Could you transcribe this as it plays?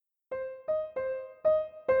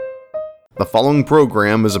The following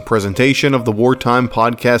program is a presentation of the Wartime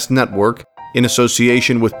Podcast Network in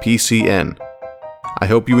association with PCN. I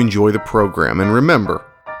hope you enjoy the program, and remember,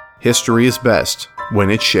 history is best when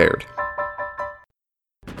it's shared.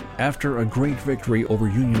 After a great victory over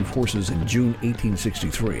Union forces in June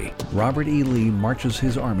 1863, Robert E. Lee marches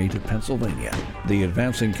his army to Pennsylvania. The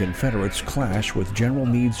advancing Confederates clash with General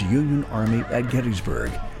Meade's Union Army at Gettysburg,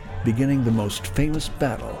 beginning the most famous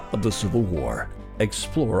battle of the Civil War.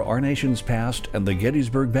 Explore our nation's past and the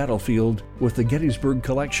Gettysburg battlefield with the Gettysburg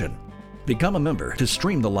Collection. Become a member to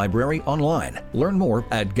stream the library online. Learn more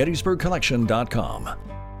at gettysburgcollection.com.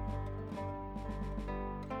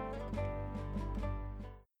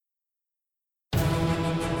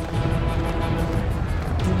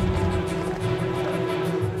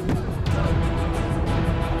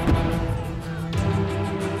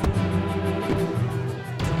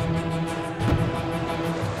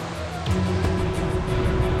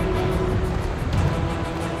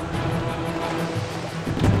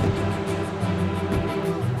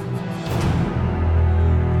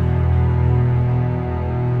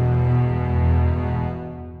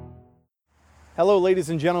 Hello ladies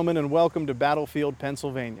and gentlemen, and welcome to Battlefield,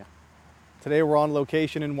 Pennsylvania. Today we're on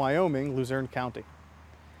location in Wyoming, Luzerne County.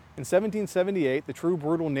 In 1778, the true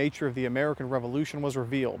brutal nature of the American Revolution was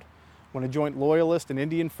revealed when a joint Loyalist and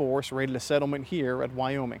Indian force raided a settlement here at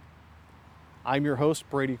Wyoming. I'm your host,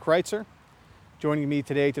 Brady Kreitzer. Joining me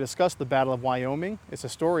today to discuss the Battle of Wyoming is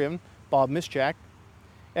historian Bob Mischak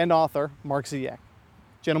and author Mark Ziak.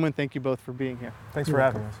 Gentlemen, thank you both for being here. Thanks for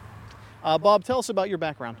having us. Bob, tell us about your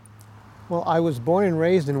background. Well, I was born and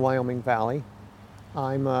raised in Wyoming Valley.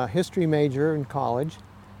 I'm a history major in college,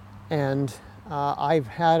 and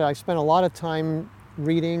I spent a lot of time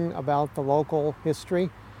reading about the local history,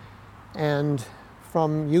 and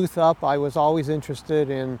from youth up I was always interested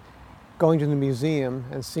in going to the museum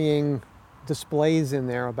and seeing displays in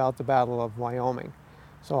there about the Battle of Wyoming.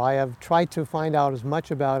 So I have tried to find out as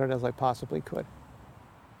much about it as I possibly could.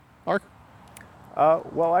 Mark?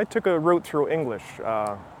 Well, I took a route through English.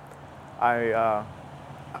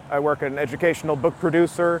 I work as an educational book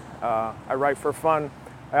producer. I write for fun.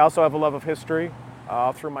 I also have a love of history.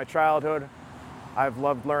 Through my childhood, I've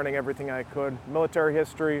loved learning everything I could. Military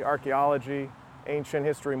history, archaeology, ancient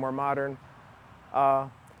history, more modern.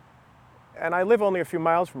 And I live only a few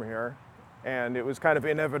miles from here, and it was kind of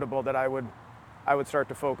inevitable that I would start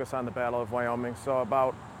to focus on the Battle of Wyoming. So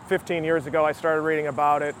about 15 years ago, I started reading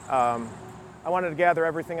about it. I wanted to gather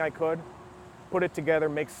everything I could, put it together,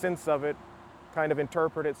 make sense of it, kind of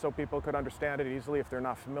interpret it so people could understand it easily if they're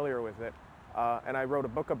not familiar with it. And I wrote a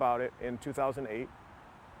book about it in 2008.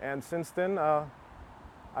 And since then,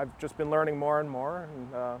 I've just been learning more and more,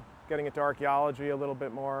 and getting into archaeology a little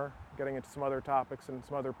bit more, getting into some other topics and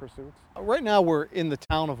some other pursuits. Right now we're in the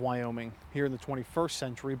town of Wyoming here in the 21st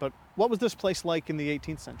century, but what was this place like in the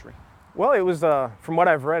 18th century? Well, it was, from what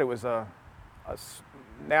I've read, it was a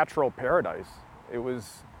natural paradise.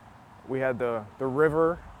 We had the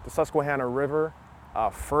river, the Susquehanna River,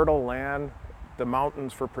 fertile land, the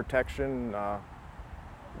mountains for protection.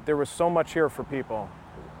 There was so much here for people.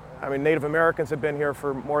 I mean, Native Americans have been here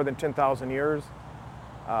for more than 10,000 years.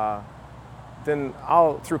 Then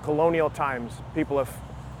all through colonial times, people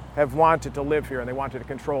have wanted to live here, and they wanted to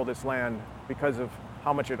control this land because of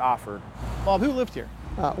how much it offered. Bob, who lived here?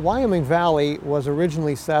 Wyoming Valley was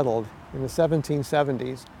originally settled in the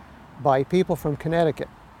 1770s by people from Connecticut.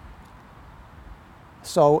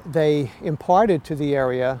 So they imparted to the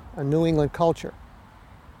area a New England culture.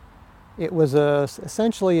 It was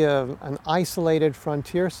essentially an isolated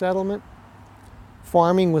frontier settlement.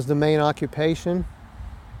 Farming was the main occupation.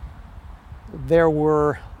 There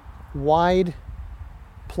were wide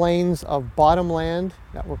plains of bottomland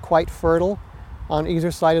that were quite fertile on either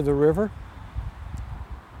side of the river.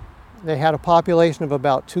 They had a population of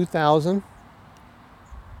about 2,000.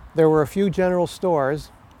 There were a few general stores,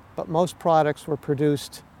 but most products were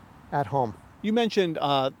produced at home. You mentioned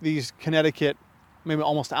these Connecticut, maybe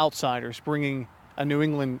almost outsiders, bringing a New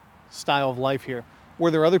England style of life here.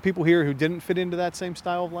 Were there other people here who didn't fit into that same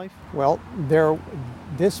style of life? Well,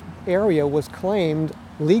 this area was claimed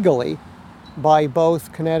legally by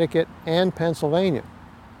both Connecticut and Pennsylvania.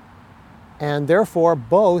 And therefore,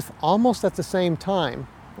 both, almost at the same time,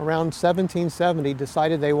 around 1770,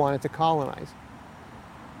 decided they wanted to colonize.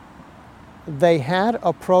 They had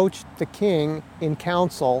approached the king in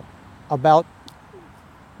council about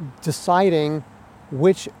deciding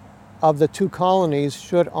which of the two colonies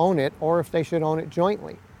should own it, or if they should own it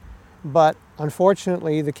jointly. But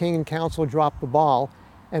unfortunately, the king and council dropped the ball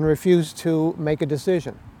and refused to make a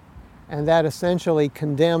decision. And that essentially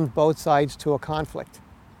condemned both sides to a conflict.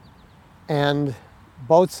 And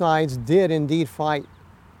both sides did indeed fight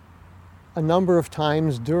a number of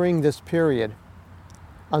times during this period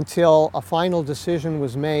until a final decision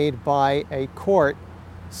was made by a court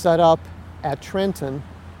set up at Trenton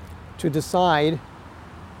to decide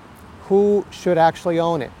who should actually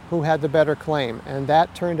own it, who had the better claim, and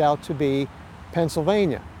that turned out to be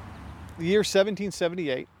Pennsylvania. The year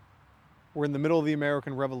 1778, we're in the middle of the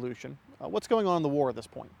American Revolution. What's going on in the war at this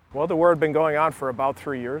point? Well, the war had been going on for about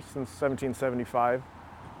 3 years, since 1775.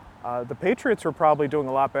 The Patriots were probably doing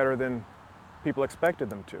a lot better than people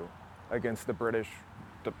expected them to against the British,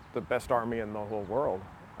 the best army in the whole world.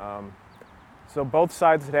 So both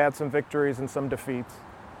sides had had some victories and some defeats.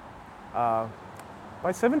 By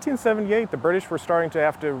 1778, the British were starting to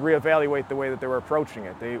have to reevaluate the way that they were approaching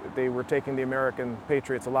it. They were taking the American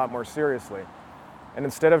Patriots a lot more seriously. And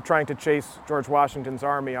instead of trying to chase George Washington's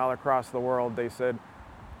army all across the world, they said,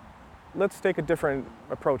 let's take a different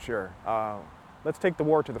approach here. Let's take the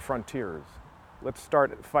war to the frontiers. Let's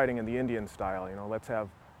start fighting in the Indian style. Let's have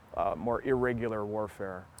more irregular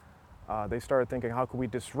warfare. They started thinking, how could we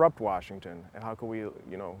disrupt Washington, and how could we,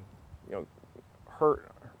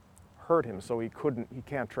 hurt him so he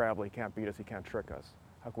can't travel, he can't beat us, he can't trick us.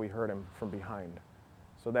 How can we hurt him from behind?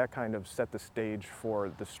 So that kind of set the stage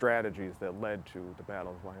for the strategies that led to the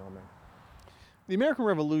Battle of Wyoming. The American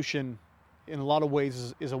Revolution, in a lot of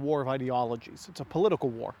ways, is a war of ideologies. It's a political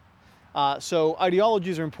war. So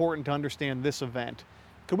ideologies are important to understand this event.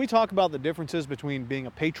 Could we talk about the differences between being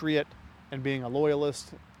a patriot and being a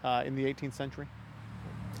loyalist in the 18th century?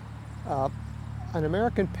 An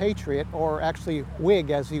American patriot, or actually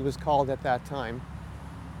Whig as he was called at that time,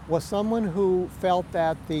 was someone who felt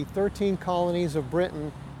that the 13 colonies of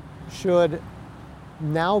Britain should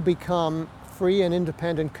now become free and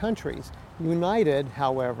independent countries, united,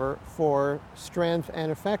 however, for strength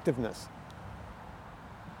and effectiveness.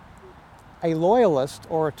 A loyalist,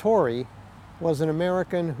 or a Tory, was an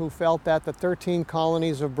American who felt that the 13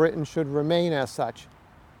 colonies of Britain should remain as such.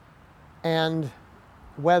 And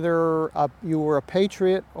whether you were a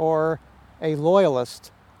patriot or a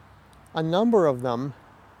loyalist, a number of them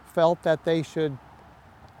felt that they should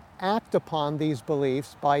act upon these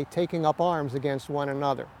beliefs by taking up arms against one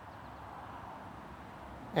another.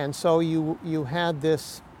 And so you had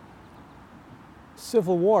this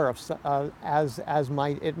civil war, as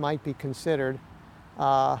it might be considered,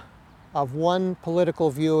 of one political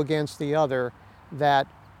view against the other that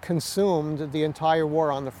consumed the entire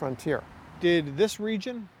war on the frontier. Did this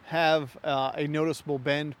region have a noticeable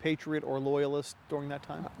bend, patriot or loyalist, during that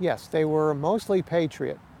time? Yes, they were mostly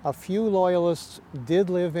patriot. A few loyalists did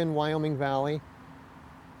live in Wyoming Valley,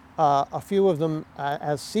 a few of them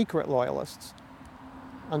as secret loyalists,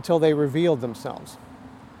 until they revealed themselves.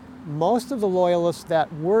 Most of the loyalists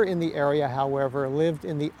that were in the area, however, lived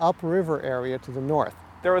in the upriver area to the north.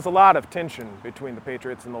 There was a lot of tension between the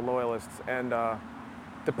Patriots and the Loyalists, and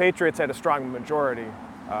the Patriots had a strong majority.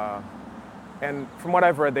 And from what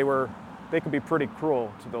I've read, they could be pretty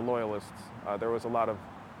cruel to the Loyalists. There was a lot of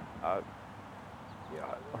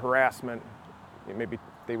harassment. Maybe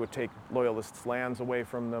they would take Loyalists' lands away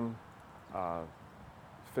from them.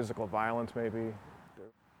 Physical violence, maybe.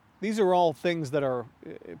 These are all things that are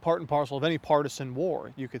part and parcel of any partisan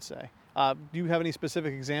war, you could say. Do you have any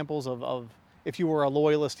specific examples of if you were a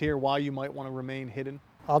loyalist here, why you might want to remain hidden?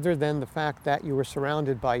 Other than the fact that you were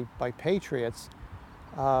surrounded by patriots,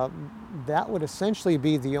 that would essentially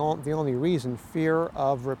be the only reason, fear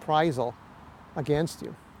of reprisal against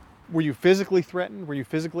you. Were you physically threatened? Were you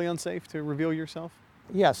physically unsafe to reveal yourself?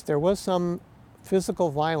 Yes, there was some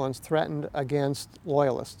physical violence threatened against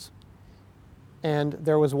loyalists. And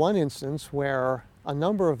there was one instance where a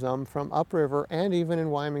number of them from upriver and even in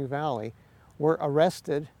Wyoming Valley were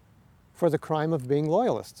arrested for the crime of being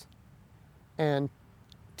loyalists and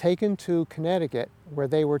taken to Connecticut, where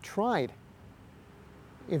they were tried.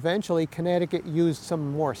 Eventually, Connecticut used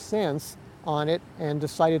some more sense on it and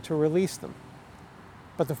decided to release them.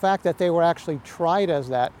 But the fact that they were actually tried as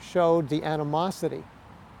that showed the animosity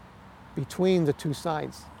between the two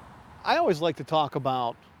sides. I always like to talk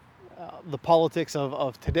about the politics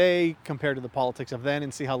of today compared to the politics of then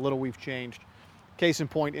and see how little we've changed. Case in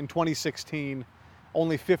point, in 2016,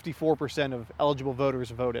 only 54% of eligible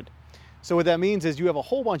voters voted. So what that means is you have a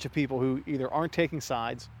whole bunch of people who either aren't taking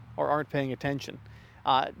sides or aren't paying attention.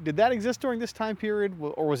 Did that exist during this time period,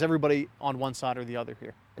 or was everybody on one side or the other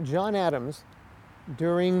here? John Adams,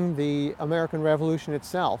 during the American Revolution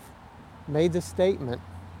itself, made the statement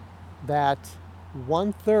that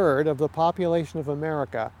 1/3 of the population of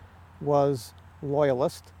America was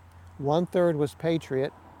loyalist, 1/3 was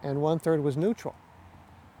patriot, and 1/3 was neutral.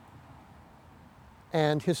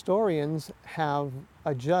 And historians have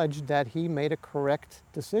adjudged that he made a correct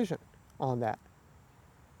decision on that.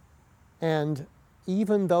 And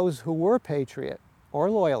even those who were patriot or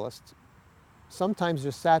loyalists sometimes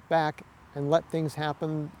just sat back and let things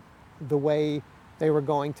happen the way they were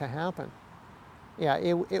going to happen. Yeah,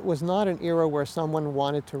 it was not an era where someone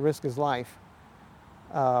wanted to risk his life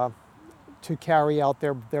to carry out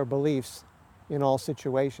their beliefs in all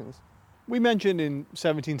situations. We mentioned in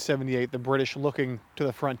 1778 the British looking to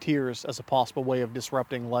the frontiers as a possible way of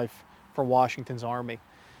disrupting life for Washington's army.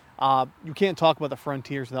 You can't talk about the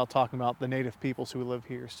frontiers without talking about the native peoples who live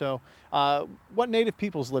here. So what native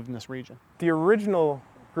peoples lived in this region? The original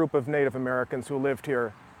group of Native Americans who lived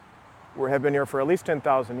here have been here for at least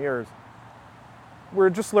 10,000 years. We're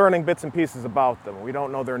just learning bits and pieces about them. We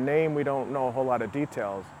don't know their name, we don't know a whole lot of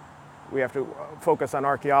details. We have to focus on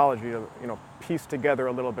archaeology to, piece together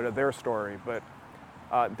a little bit of their story. But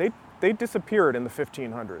they disappeared in the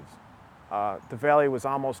 1500s. The valley was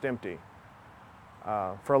almost empty.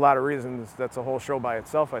 For a lot of reasons, that's a whole show by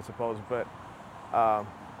itself, I suppose. But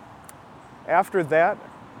after that,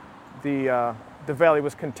 the valley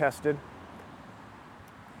was contested.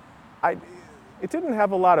 It didn't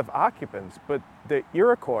have a lot of occupants, but the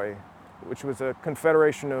Iroquois, which was a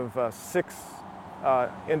confederation of 6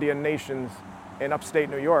 Indian nations in upstate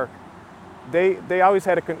New York, they always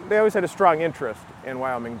had a strong interest in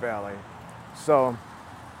Wyoming Valley. So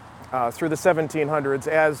through the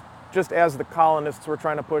 1700s, just as the colonists were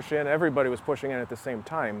trying to push in, everybody was pushing in at the same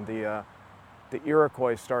time. The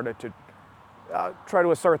Iroquois started to try to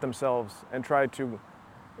assert themselves and try to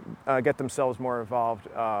get themselves more involved.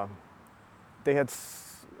 They had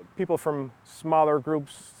people from smaller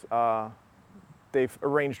groups. They've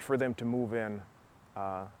arranged for them to move in,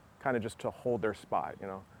 kind of just to hold their spot,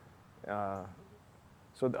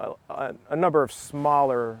 So a number of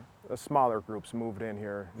smaller groups moved in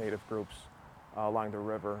here, native groups, along the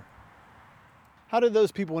river. How did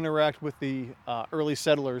those people interact with the early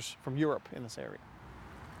settlers from Europe in this area?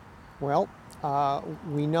 Well,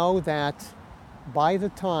 we know that by the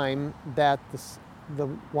time that the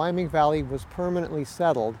Wyoming Valley was permanently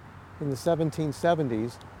settled in the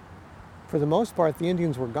 1770s, for the most part, the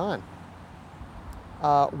Indians were gone.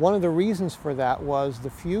 One of the reasons for that was the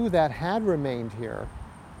few that had remained here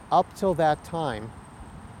up till that time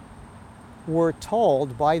were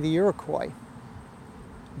told by the Iroquois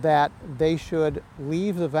that they should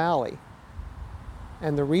leave the valley.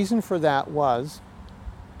 And the reason for that was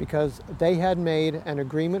because they had made an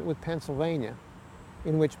agreement with Pennsylvania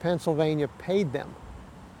in which Pennsylvania paid them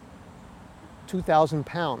 2,000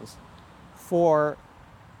 pounds for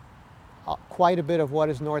quite a bit of what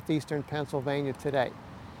is northeastern Pennsylvania today.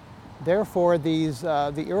 Therefore,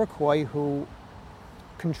 the Iroquois, who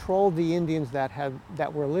controlled the Indians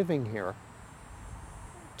that were living here,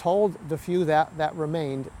 told the few that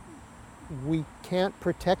remained, we can't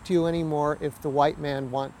protect you anymore if the white man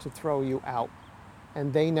wants to throw you out.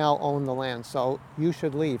 And they now own the land, so you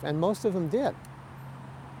should leave. And most of them did.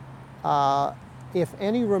 If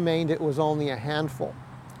any remained, it was only a handful.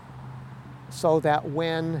 So that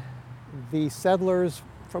when the settlers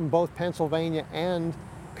from both Pennsylvania and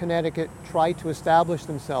Connecticut tried to establish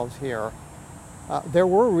themselves here, there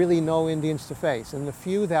were really no Indians to face. And the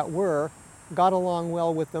few that were got along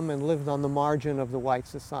well with them and lived on the margin of the white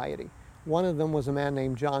society. One of them was a man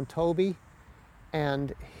named John Toby,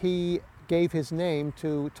 and he gave his name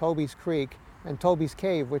to Toby's Creek and Toby's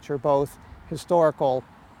Cave, which are both historical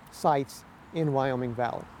sites in Wyoming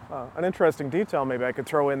Valley. An interesting detail maybe I could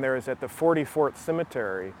throw in there is at the 44th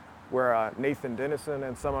Cemetery, where Nathan Dennison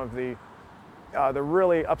and some of the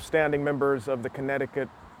really upstanding members of the Connecticut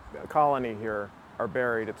colony here are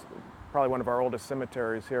buried. It's probably one of our oldest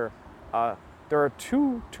cemeteries here. There are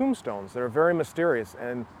 2 tombstones that are very mysterious,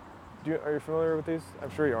 and are you familiar with these? I'm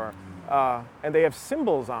sure you are. And they have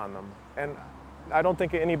symbols on them, and I don't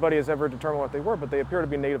think anybody has ever determined what they were, but they appear to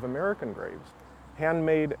be Native American graves,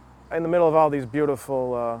 handmade in the middle of all these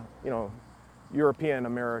beautiful, European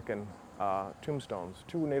American tombstones,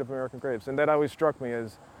 2 Native American graves. And that always struck me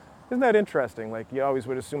as, isn't that interesting? Like, you always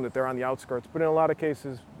would assume that they're on the outskirts, but in a lot of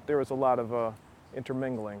cases, there was a lot of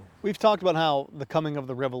intermingling. We've talked about how the coming of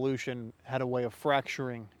the Revolution had a way of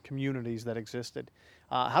fracturing communities that existed.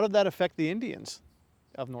 How did that affect the Indians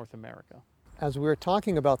of North America? As we were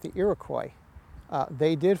talking about the Iroquois,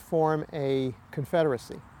 they did form a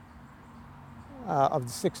confederacy of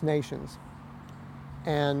the 6 nations.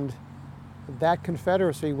 And that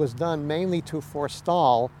confederacy was done mainly to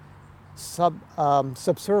forestall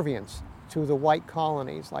subservience to the white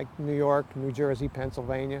colonies like New York, New Jersey,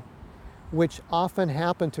 Pennsylvania, which often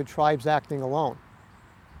happened to tribes acting alone.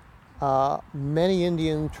 Many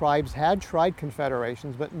Indian tribes had tried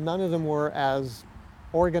confederations, but none of them were as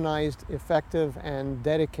organized, effective, and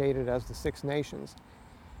dedicated as the Six Nations.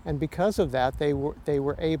 And because of that, they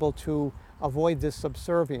were able to avoid this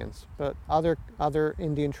subservience, but other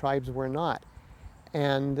Indian tribes were not.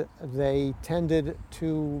 And they tended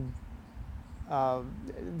to,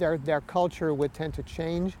 their culture would tend to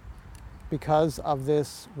change because of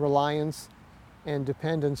this reliance and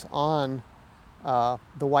dependence on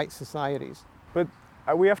the white societies. But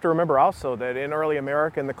we have to remember also that in early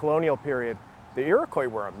America, in the colonial period, the Iroquois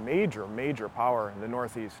were a major, major power in the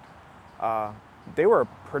Northeast. They were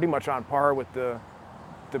pretty much on par with the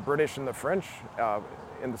British and the French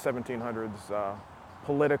in the 1700s,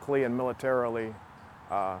 politically and militarily.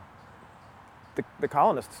 The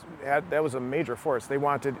colonists that was a major force. They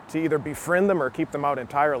wanted to either befriend them or keep them out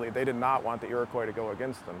entirely. They did not want the Iroquois to go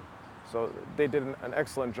against them. So they did an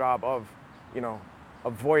excellent job of,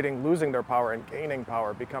 avoiding losing their power and gaining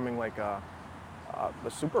power, becoming like a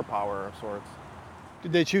superpower of sorts.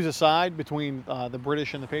 Did they choose a side between the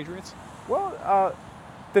British and the Patriots? Well,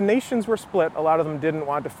 the nations were split. A lot of them didn't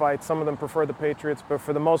want to fight. Some of them preferred the Patriots, but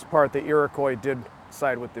for the most part, the Iroquois did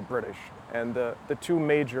side with the British. And the two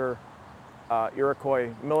major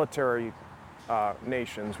Iroquois military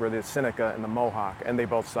nations were the Seneca and the Mohawk, and they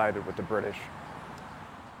both sided with the British.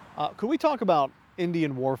 Could we talk about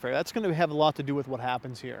Indian warfare? That's going to have a lot to do with what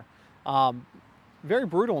happens here. Very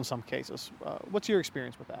brutal in some cases. What's your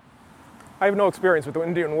experience with that? I have no experience with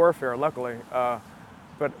Indian warfare, luckily,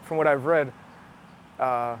 but from what I've read,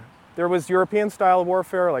 there was European-style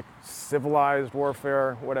warfare, like civilized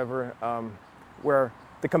warfare, whatever, where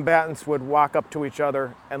the combatants would walk up to each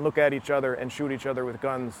other and look at each other and shoot each other with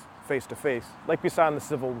guns face to face, like we saw in the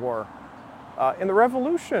Civil War. In the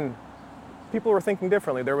Revolution, people were thinking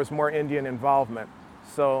differently. There was more Indian involvement.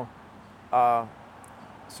 So,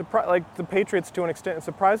 like the Patriots to an extent, and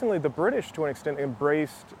surprisingly the British to an extent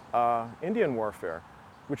embraced Indian warfare,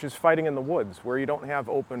 which is fighting in the woods, where you don't have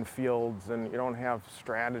open fields and you don't have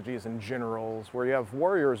strategies and generals, where you have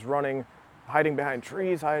warriors running, hiding behind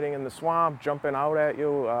trees, hiding in the swamp, jumping out at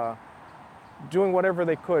you, doing whatever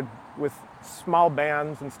they could with small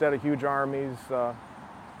bands instead of huge armies,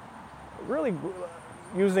 really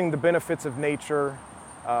using the benefits of nature,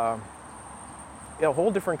 a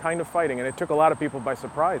whole different kind of fighting, and it took a lot of people by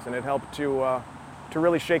surprise, and it helped to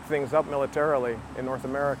really shake things up militarily in North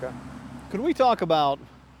America. Could we talk about,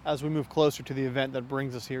 as we move closer to the event that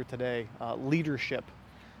brings us here today, leadership?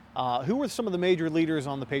 Who were some of the major leaders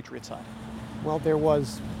on the Patriot side? Well, there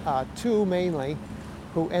was two mainly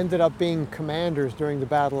who ended up being commanders during the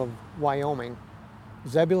Battle of Wyoming.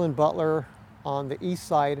 Zebulon Butler on the east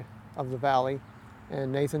side of the valley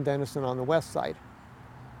and Nathan Denison on the west side.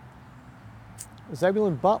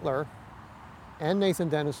 Zebulon Butler and Nathan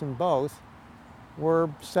Denison both were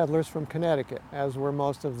settlers from Connecticut, as were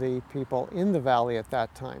most of the people in the valley at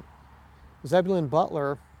that time. Zebulon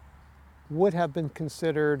Butler would have been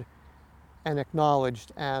considered and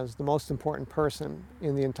acknowledged as the most important person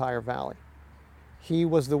in the entire valley. He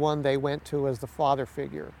was the one they went to as the father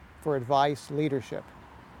figure for advice, leadership.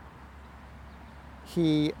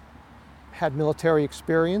 He had military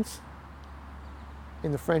experience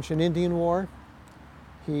in the French and Indian War.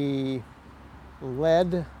 He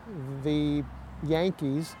led the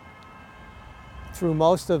Yankees through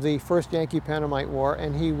most of the First Yankee-Pennamite War,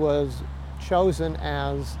 and he was chosen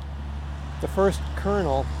as the first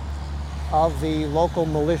colonel of the local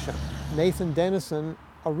militia. Nathan Denison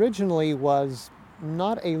originally was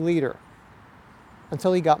not a leader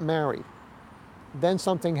until he got married. Then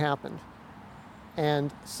something happened,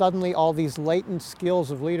 and suddenly all these latent skills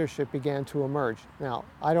of leadership began to emerge. Now,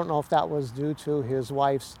 I don't know if that was due to his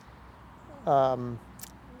wife's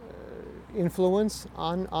influence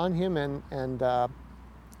on him and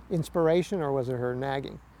inspiration, or was it her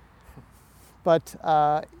nagging? But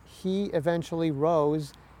he eventually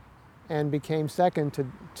rose and became second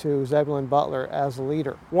to Zebulon Butler as a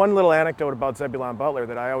leader. One little anecdote about Zebulon Butler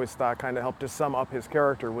that I always thought kind of helped to sum up his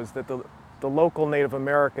character was that the local Native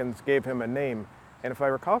Americans gave him a name, and if I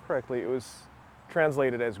recall correctly, it was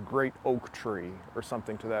translated as Great Oak Tree or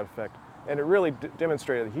something to that effect. And it really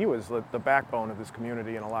demonstrated that he was the backbone of this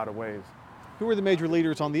community in a lot of ways. Who were the major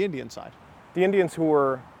leaders on the Indian side? The Indians who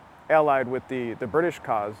were allied with the British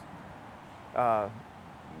cause,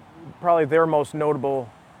 probably their most notable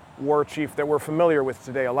war chief that we're familiar with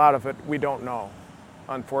today. A lot of it we don't know,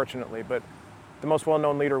 unfortunately, but the most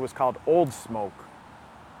well-known leader was called Old Smoke.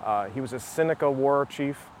 He was a Seneca war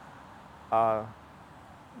chief.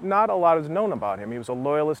 Not a lot is known about him. He was a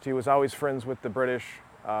loyalist. He was always friends with the British.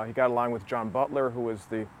 He got along with John Butler, who was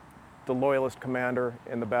the the Loyalist commander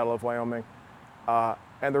in the Battle of Wyoming.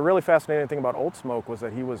 And the really fascinating thing about Old Smoke was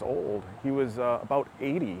that he was old. He was about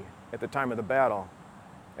 80 at the time of the battle.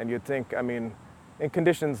 And you'd think, I mean, in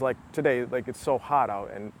conditions like today, like it's so hot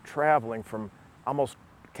out, and traveling from almost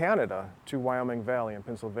Canada to Wyoming Valley in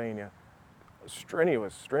Pennsylvania,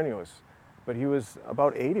 strenuous. But he was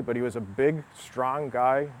about 80, but he was a big, strong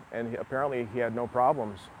guy, and apparently he had no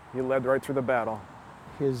problems. He led right through the battle.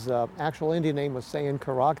 His actual Indian name was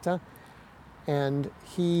Sayenkaragta, and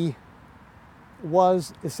he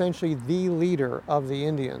was essentially the leader of the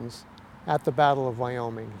Indians at the Battle of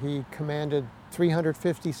Wyoming. He commanded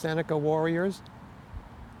 350 Seneca warriors.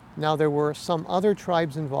 Now there were some other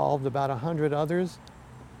tribes involved, about 100 other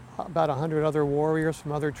warriors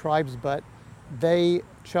from other tribes, but they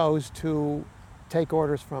chose to take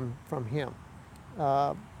orders from him.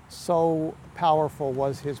 So powerful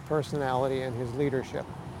was his personality and his leadership.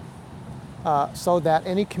 So that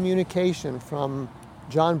any communication from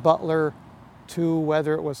John Butler to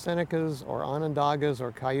whether it was Senecas or Onondagas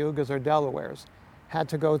or Cayugas or Delawares had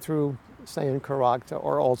to go through Sayenkaragta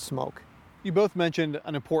or Old Smoke. You both mentioned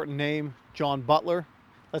an important name, John Butler.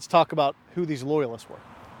 Let's talk about who these Loyalists were.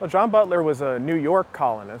 Well, John Butler was a New York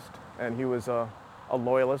colonist, and he was a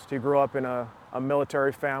Loyalist. He grew up in a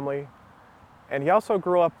military family, and he also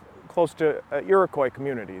grew up close to Iroquois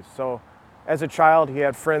communities. So as a child, he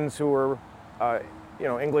had friends who were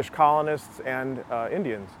English colonists and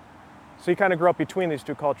Indians. So he kind of grew up between these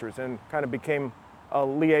two cultures and kind of became a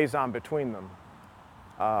liaison between them.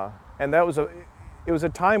 And it was a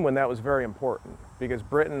time when that was very important, because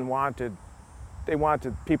Britain wanted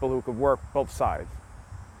people who could work both sides.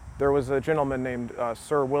 There was a gentleman named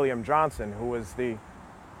Sir William Johnson, who was the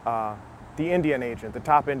Indian agent, the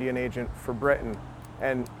top Indian agent for Britain.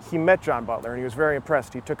 And he met John Butler, and he was very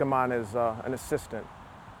impressed. He took him on as an assistant.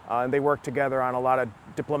 And they worked together on a lot of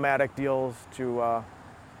diplomatic deals, to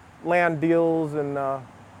land deals and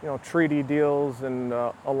treaty deals and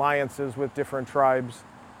alliances with different tribes.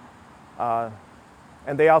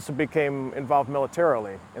 And they also became involved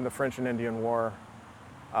militarily in the French and Indian War.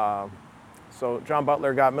 So John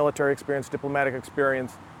Butler got military experience, diplomatic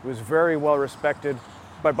experience. He was very well respected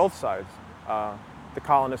by both sides, the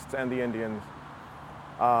colonists and the Indians.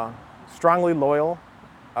 Strongly loyal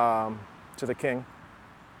to the king.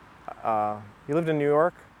 He lived in New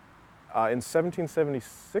York. In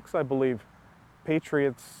 1776, I believe,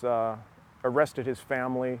 Patriots arrested his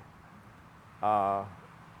family,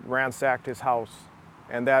 ransacked his house,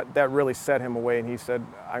 and that really set him away. And he said,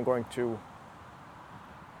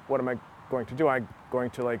 what am I going to do? I'm going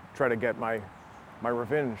to try to get my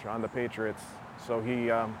revenge on the Patriots. So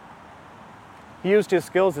he used his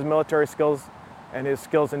skills, his military skills, and his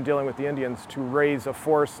skills in dealing with the Indians to raise a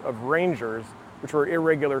force of rangers, which were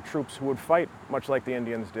irregular troops who would fight much like the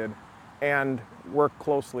Indians did and work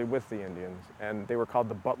closely with the Indians. And they were called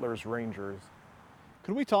the Butler's Rangers.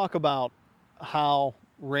 Could we talk about how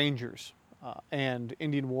Rangers and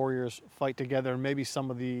Indian warriors fight together, and maybe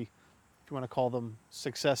some of the, if you want to call them,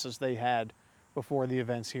 successes they had before the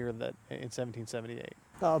events here in 1778?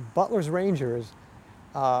 Butler's Rangers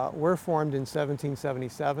were formed in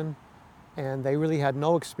 1777, and they really had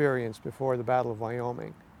no experience before the Battle of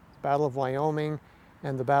Wyoming. The Battle of Wyoming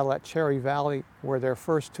and the battle at Cherry Valley were their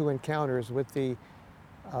first two encounters with the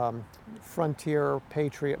frontier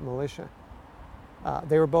patriot militia.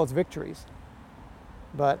 They were both victories,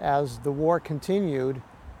 but as the war continued,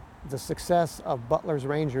 the success of Butler's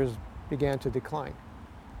Rangers began to decline.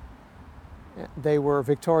 They were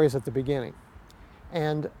victorious at the beginning,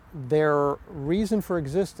 and their reason for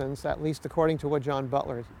existence, at least according to what John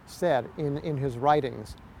Butler said in his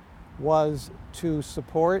writings, was to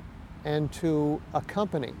support and to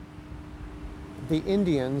accompany the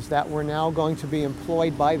Indians that were now going to be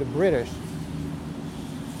employed by the British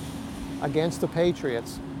against the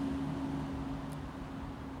Patriots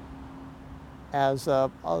as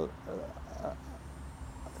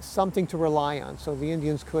something to rely on, so the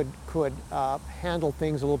Indians could handle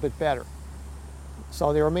things a little bit better.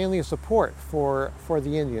 So they were mainly a support for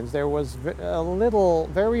the Indians. There was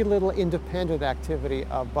very little independent activity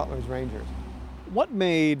of Butler's Rangers. What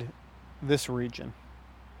made this region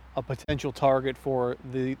a potential target for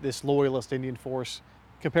this Loyalist Indian force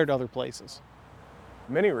compared to other places?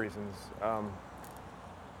 Many reasons.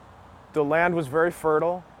 The land was very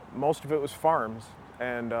fertile. Most of it was farms.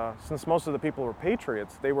 And since most of the people were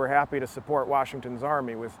patriots, they were happy to support Washington's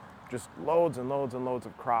army with just loads and loads and loads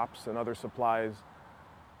of crops and other supplies.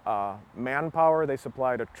 Manpower, they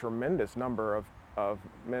supplied a tremendous number of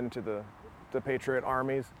men to the Patriot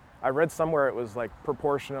armies. I read somewhere it was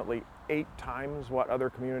proportionately 8 times what other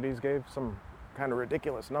communities gave, some kind of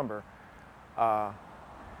ridiculous number.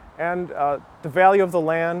 And the value of the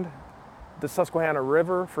land, the Susquehanna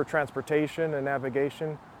River for transportation and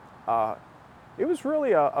navigation, it was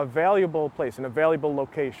really a valuable place and a valuable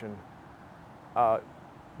location.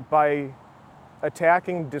 By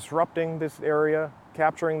attacking, disrupting this area,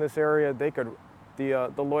 capturing this area, they could,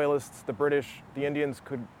 the Loyalists, the British, the Indians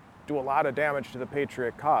could do a lot of damage to the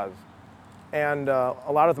Patriot cause. And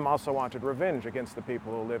a lot of them also wanted revenge against the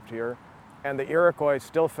people who lived here. And the Iroquois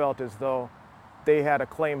still felt as though they had a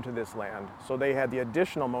claim to this land. So they had the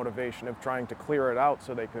additional motivation of trying to clear it out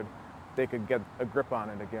so they could get a grip on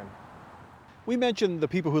it again. We mentioned the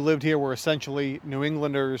people who lived here were essentially New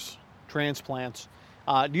Englanders, transplants.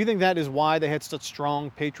 Do you think that is why they had such strong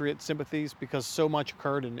Patriot sympathies, because so much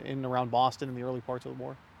occurred in and around Boston in the early parts of the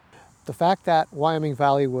war? The fact that Wyoming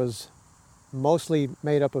Valley was mostly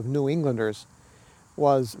made up of New Englanders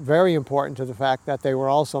was very important to the fact that they were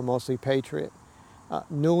also mostly Patriot.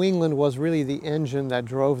 New England was really the engine that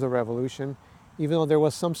drove the Revolution, even though there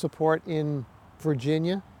was some support in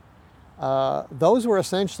Virginia. Those were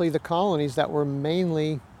essentially the colonies that were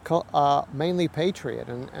mainly Patriot,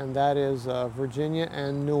 and that is Virginia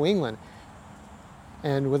and New England.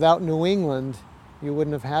 And without New England, you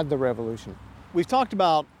wouldn't have had the Revolution. We've talked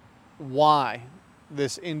about why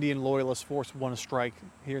this Indian loyalist force would want to strike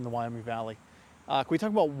here in the Wyoming Valley. Can we talk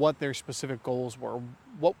about what their specific goals were?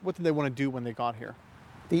 What did they want to do when they got here?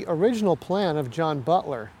 The original plan of John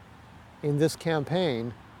Butler in this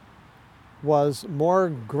campaign was more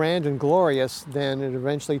grand and glorious than it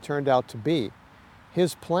eventually turned out to be.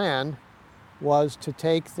 His plan was to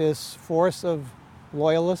take this force of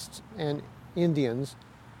Loyalists and Indians,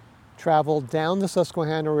 travel down the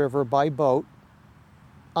Susquehanna River by boat,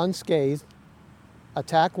 unscathed,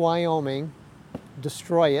 attack Wyoming,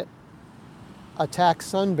 destroy it, attack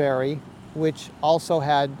Sunbury, which also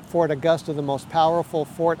had Fort Augusta, the most powerful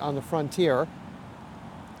fort on the frontier,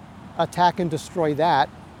 attack and destroy that,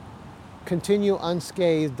 continue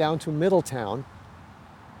unscathed down to Middletown,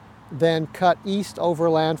 then cut east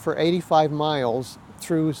overland for 85 miles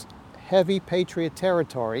through heavy Patriot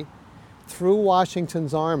territory, through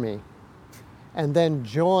Washington's army, and then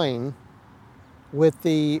join with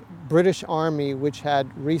the British Army, which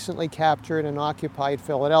had recently captured and occupied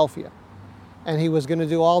Philadelphia. And he was going to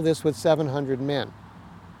do all this with 700 men.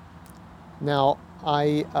 Now,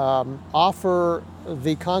 I offer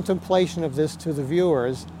the contemplation of this to the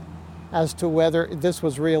viewers as to whether this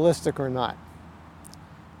was realistic or not.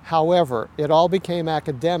 However, it all became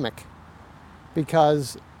academic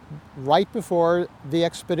because right before the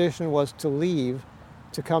expedition was to leave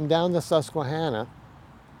to come down the Susquehanna,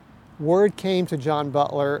 word came to John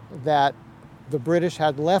Butler that the British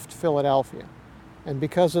had left Philadelphia, and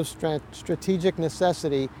because of strategic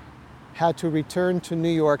necessity, had to return to New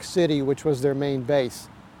York City, which was their main base.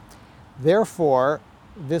 Therefore,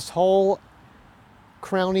 this whole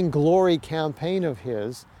crowning glory campaign of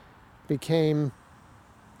his became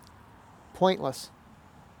pointless,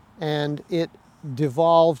 and it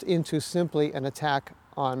devolved into simply an attack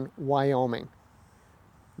on Wyoming.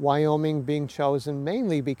 Wyoming being chosen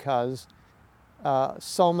mainly because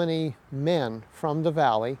so many men from the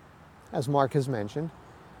valley, as Mark has mentioned,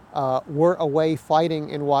 were away fighting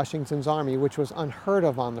in Washington's army, which was unheard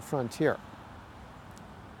of on the frontier.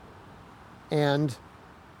 And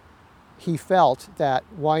he felt that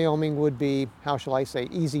Wyoming would be, how shall I say,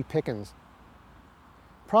 easy pickings.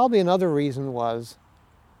 Probably another reason was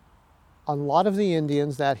a lot of the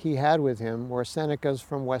Indians that he had with him were Senecas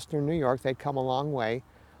from western New York. They'd come a long way,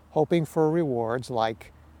 hoping for rewards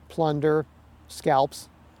like plunder, scalps,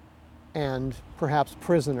 and perhaps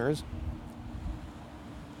prisoners.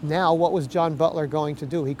 Now, what was John Butler going to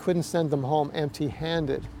do? He couldn't send them home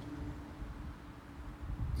empty-handed.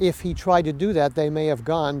 If he tried to do that, they may have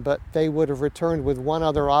gone, but they would have returned with one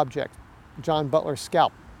other object, John Butler's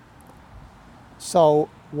scalp. So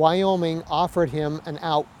Wyoming offered him an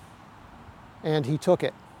out, and he took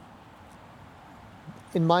it.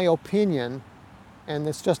 In my opinion, and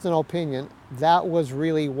it's just an opinion, that was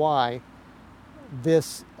really why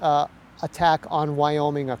this attack on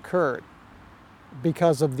Wyoming occurred,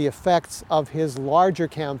 because of the effects of his larger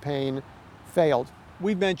campaign failed.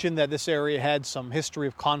 We mentioned that this area had some history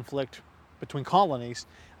of conflict between colonies.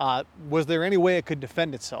 Was there any way it could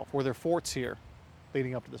defend itself? Were there forts here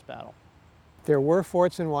leading up to this battle? There were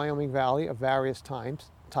forts in Wyoming Valley of various types.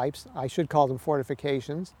 I should call them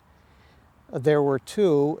fortifications. There were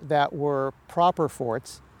two that were proper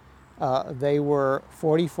forts. They were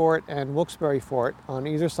Forty Fort and Wilkes-Barre Fort on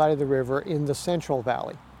either side of the river in the Central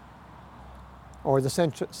Valley, or the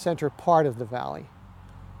center part of the valley.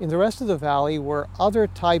 In the rest of the valley were other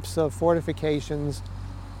types of fortifications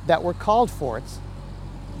that were called forts,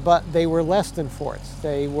 but they were less than forts.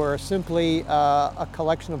 They were simply a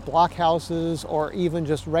collection of blockhouses or even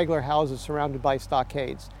just regular houses surrounded by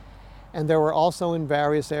stockades. And there were also in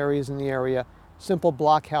various areas in the area simple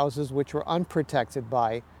blockhouses which were unprotected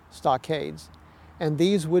by stockades. And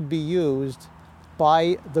these would be used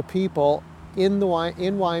by the people in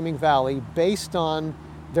Wyoming Valley based on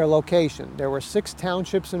their location. There were 6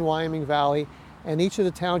 townships in Wyoming Valley, and each of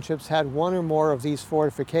the townships had one or more of these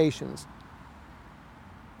fortifications.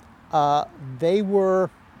 They were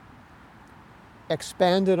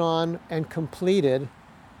expanded on and completed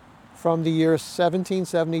from the years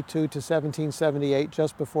 1772 to 1778,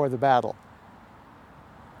 just before the battle.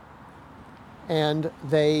 And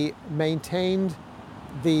they maintained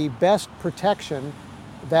the best protection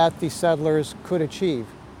that the settlers could achieve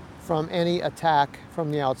from any attack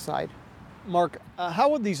from the outside. Mark, how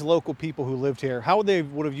would these local people who lived here, how would they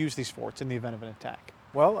have used these forts in the event of an attack?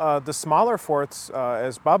 Well, the smaller forts,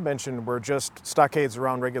 as Bob mentioned, were just stockades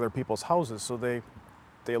around regular people's houses, so they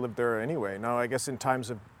lived there anyway. Now, I guess in times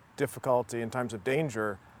of difficulty, in times of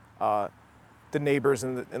danger, the neighbors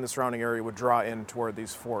in the surrounding area would draw in toward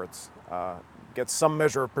these forts, get some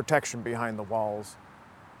measure of protection behind the walls.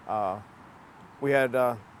 We had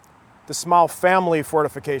the small family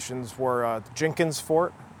fortifications were Jenkins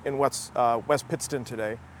Fort in West Pittston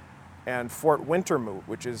today, and Fort Wintermoot,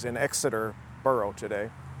 which is in Exeter Borough today.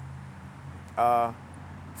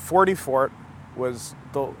 Forty Fort was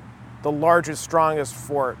the largest, strongest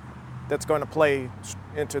fort that's going to play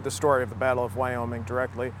into the story of the Battle of Wyoming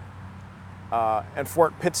directly. And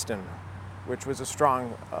Fort Pittston, which was a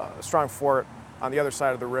strong fort on the other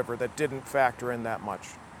side of the river that didn't factor in that much.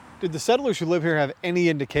 Did the settlers who live here have any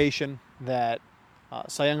indication that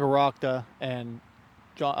Sayangaracta and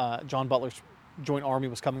John Butler's joint army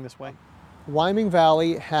was coming this way? Wyoming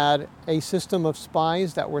Valley had a system of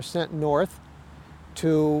spies that were sent north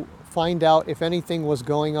to find out if anything was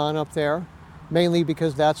going on up there, mainly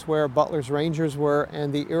because that's where Butler's Rangers were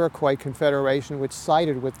and the Iroquois Confederation, which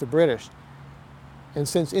sided with the British. And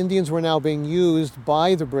since Indians were now being used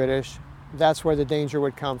by the British, that's where the danger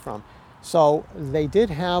would come from. So they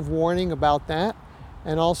did have warning about that,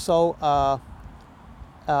 and also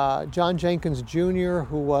John Jenkins Jr.,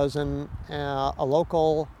 who was a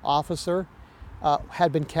local officer,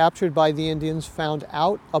 had been captured by the Indians, found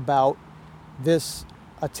out about this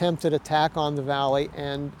attempted attack on the valley,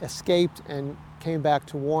 and escaped and came back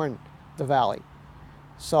to warn the valley.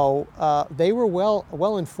 So they were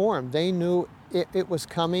well informed. They knew it was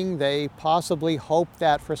coming. They possibly hoped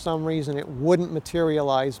that for some reason it wouldn't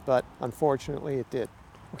materialize, but unfortunately it did.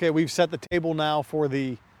 Okay, we've set the table now for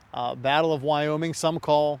the Battle of Wyoming. Some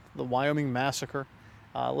call the Wyoming Massacre.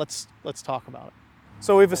 Let's talk about it.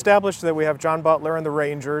 So we've established that we have John Butler and the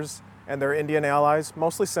Rangers and their Indian allies,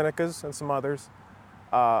 mostly Senecas and some others.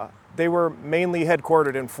 They were mainly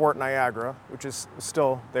headquartered in Fort Niagara, which is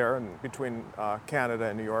still there between Canada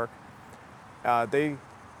and New York. They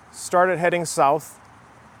started heading south,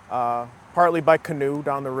 partly by canoe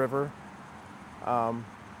down the river.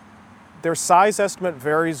 Their size estimate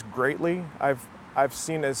varies greatly. I've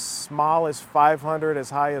seen as small as 500, as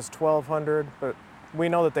high as 1,200, but we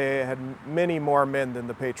know that they had many more men than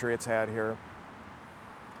the Patriots had here.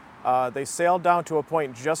 They sailed down to a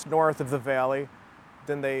point just north of the valley.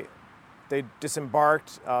 Then they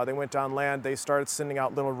disembarked, they went on land, they started sending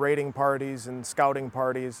out little raiding parties and scouting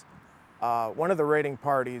parties. One of the raiding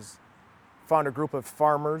parties found a group of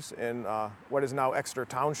farmers in what is now Exeter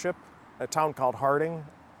Township, a town called Harding,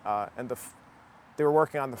 and they were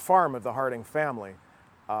working on the farm of the Harding family.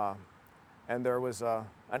 And there was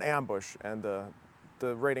an ambush, and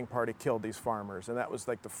the raiding party killed these farmers, and that was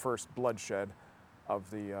like the first bloodshed of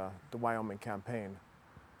the Wyoming campaign.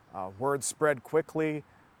 Word spread quickly.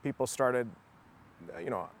 People started,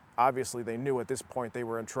 obviously they knew at this point they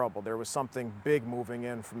were in trouble. There was something big moving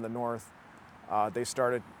in from the north. They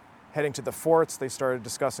started heading to the forts. They started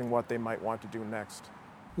discussing what they might want to do next.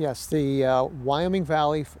 Yes, the Wyoming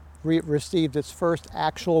Valley received its first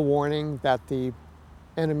actual warning that the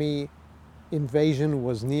enemy invasion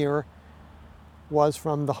was near, was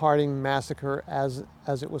from the Harding Massacre, as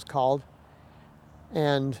it was called.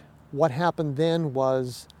 And what happened then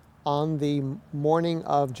was, on the morning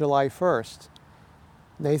of July 1st,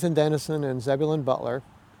 Nathan Dennison and Zebulon Butler,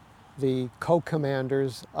 the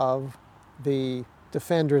co-commanders of the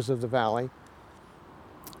defenders of the valley,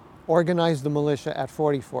 organized the militia at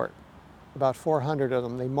 40 Fort, about 400 of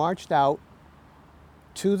them. They marched out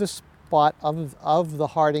to the spot of the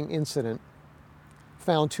Harding incident,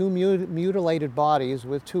 found two mutilated bodies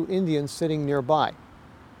with two Indians sitting nearby.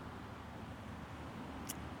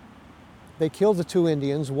 they killed the 2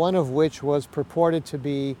 Indians, one of which was purported to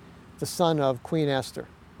be the son of Queen Esther,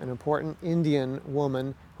 an important Indian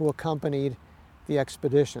woman who accompanied the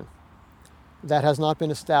expedition. That has not been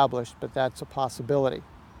established, but that's a possibility.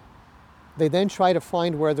 They then tried to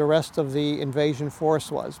find where the rest of the invasion force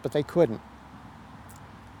was, but they couldn't.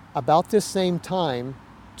 About this same time,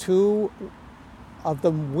 2 of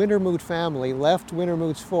the Wintermoot family left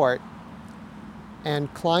Wintermoot's fort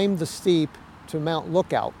and climbed the steep to Mount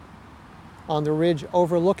Lookout on the ridge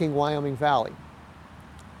overlooking Wyoming Valley.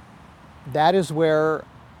 That is where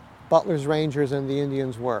Butler's Rangers and the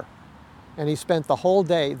Indians were. And he spent the whole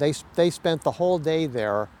day, they spent the whole day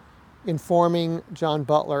there informing John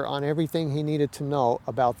Butler on everything he needed to know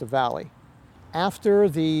about the valley. After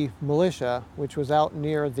the militia, which was out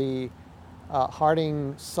near the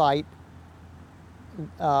Harding site,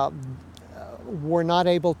 were not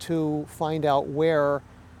able to find out where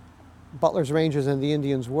Butler's Rangers and the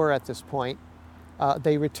Indians were at this point,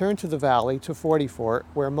 they returned to the valley, to Forty Fort,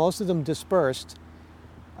 where most of them dispersed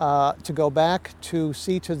to go back to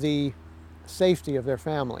see to the safety of their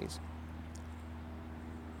families.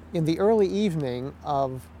 In the early evening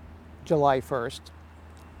of July 1st,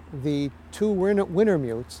 the 2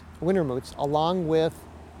 Wintermoots, along with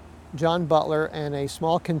John Butler and a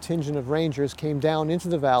small contingent of Rangers, came down into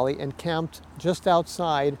the valley and camped just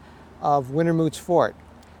outside of Wintermoot's fort.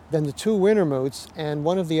 Then the 2 Wintermoots and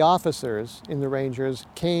one of the officers in the Rangers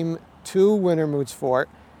came to Wintermoot's fort,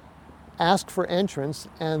 asked for entrance,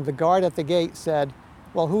 and the guard at the gate said,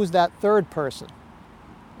 "Well, who's that 3rd person?"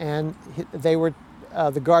 And the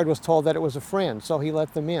guard was told that it was a friend, so he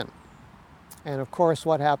let them in. And of course,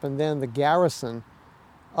 what happened then, the garrison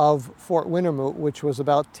of Fort Wintermoot, which was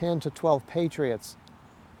about 10 to 12 patriots,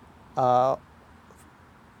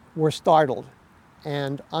 were startled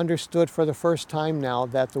and understood for the first time now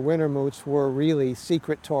that the Wintermoots were really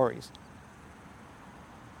secret Tories.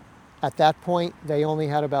 At that point, they only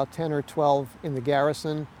had about 10 or 12 in the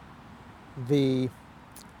garrison. The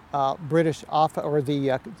the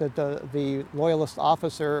Loyalist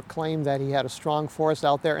officer claimed that he had a strong force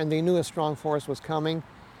out there, and they knew a strong force was coming.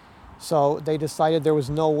 So they decided there was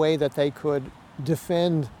no way that they could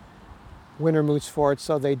defend Wintermoot's fort,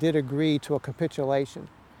 so they did agree to a capitulation.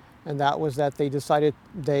 And that was that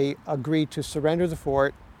they agreed to surrender the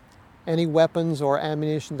fort, any weapons or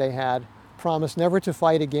ammunition they had, promised never to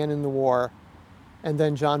fight again in the war, and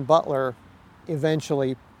then John Butler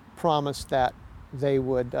eventually promised that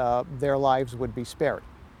their lives would be spared.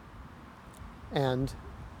 And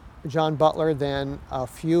John Butler then, a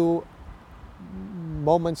few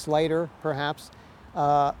moments later, perhaps,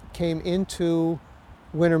 came into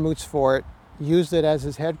Wintermoot's fort, used it as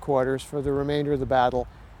his headquarters for the remainder of the battle.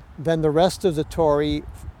 Then the rest of the Tory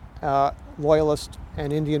Loyalist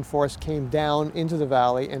and Indian force came down into the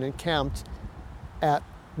valley and encamped at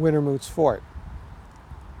Wintermoot's fort.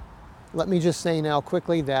 Let me just say now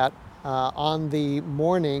quickly that on the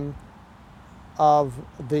morning of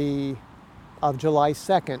July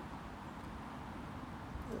 2nd,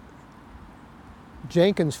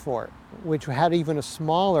 Jenkins Fort, which had even a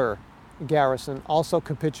smaller garrison, also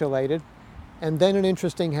capitulated. And then an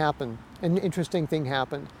interesting thing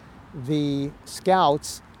happened. The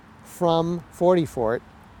scouts from Forty Fort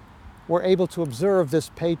were able to observe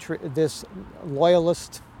this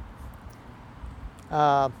Loyalist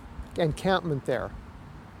encampment there.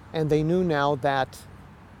 And they knew now that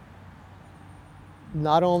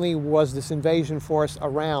not only was this invasion force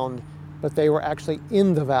around, but they were actually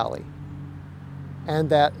in the valley. And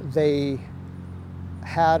that they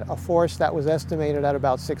had a force that was estimated at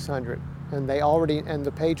about 600. And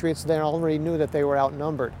the Patriots then already knew that they were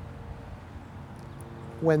outnumbered.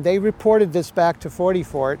 When they reported this back to Forty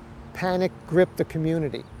Fort, panic gripped the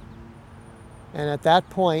community. And at that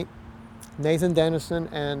point, Nathan Dennison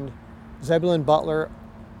and Zebulon Butler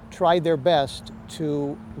tried their best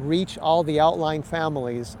to reach all the outlying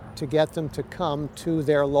families to get them to come to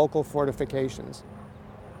their local fortifications.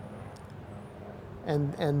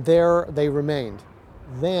 And there they remained.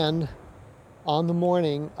 Then, on the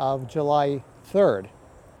morning of July 3rd,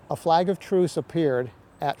 a flag of truce appeared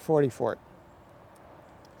at Forty Fort,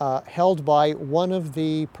 held by one of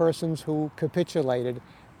the persons who capitulated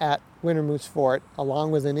at Wintermoot's fort,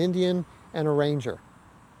 along with an Indian and a Ranger.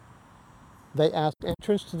 They asked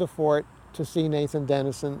entrance to the fort to see Nathan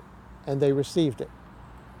Dennison, and they received it.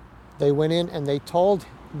 They went in and they told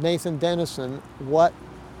Nathan Dennison what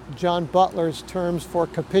John Butler's terms for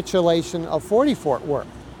capitulation of Forty Fort were.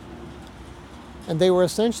 And they were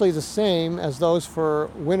essentially the same as those for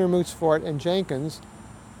Wintermoot's fort and Jenkins,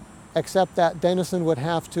 except that Dennison would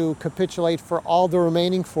have to capitulate for all the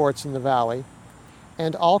remaining forts in the valley,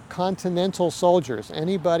 and all Continental soldiers,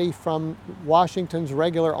 anybody from Washington's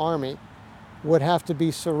regular army, would have to be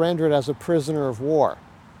surrendered as a prisoner of war.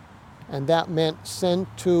 And that meant sent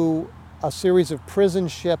to a series of prison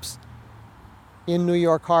ships in New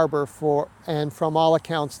York Harbor and from all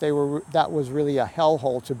accounts that was really a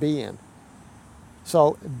hellhole to be in.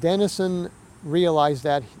 So Dennison realized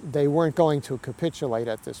that they weren't going to capitulate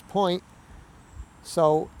at this point.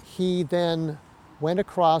 So he then went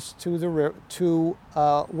across to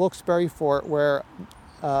Wilkes-Barre Fort, where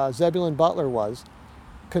Zebulon Butler was,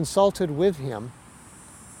 consulted with him,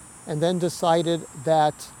 and then decided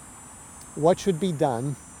that what should be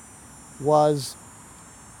done was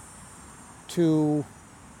to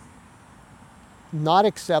not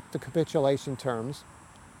accept the capitulation terms,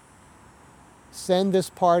 send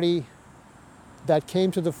this party that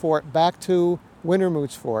came to the fort back to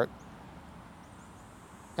Wintermoot's Fort,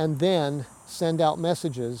 and then send out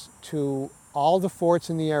messages to all the forts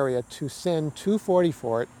in the area to send to 40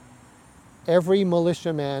 Fort every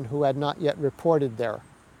militiaman who had not yet reported there,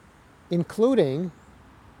 including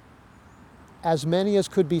as many as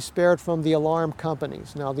could be spared from the alarm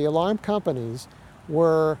companies. Now, the alarm companies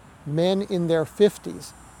were men in their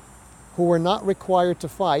 50s who were not required to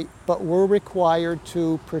fight, but were required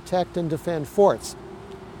to protect and defend forts.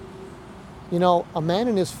 You know, a man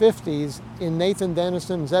in his 50s in Nathan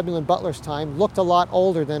Dennison and Zebulon Butler's time looked a lot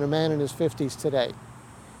older than a man in his 50s today.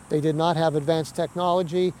 They did not have advanced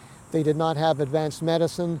technology, they did not have advanced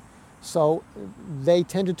medicine, so they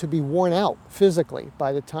tended to be worn out physically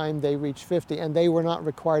by the time they reached 50, and they were not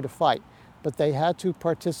required to fight, but they had to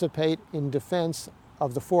participate in defense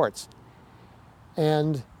of the forts.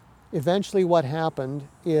 And eventually what happened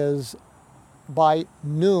is by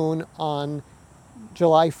noon on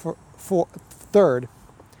July 3rd,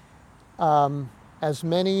 as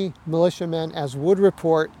many militiamen as would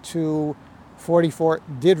report to 40 Fort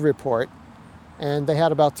did report, and they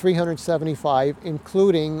had about 375,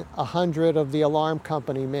 including 100 of the alarm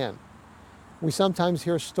company men. We sometimes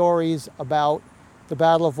hear stories about the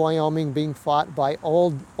Battle of Wyoming being fought by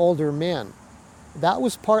older men. That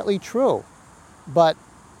was partly true, but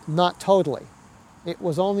not totally. It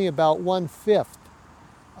was only about 1/5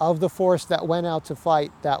 of the force that went out to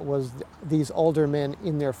fight that was these older men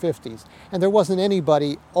in their 50s. And there wasn't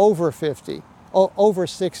anybody over 50, over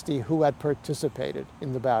 60 who had participated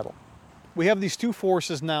in the battle. We have these two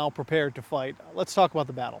forces now prepared to fight. Let's talk about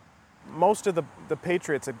the battle. Most of the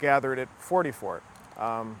Patriots had gathered at 40 Fort,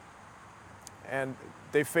 and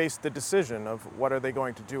they faced the decision of what are they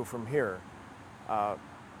going to do from here.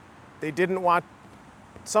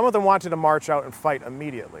 Some of them wanted to march out and fight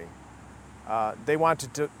immediately. They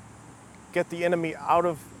wanted to get the enemy out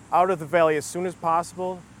of the valley as soon as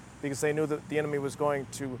possible, because they knew that the enemy was going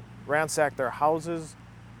to ransack their houses,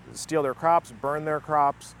 steal their crops, burn their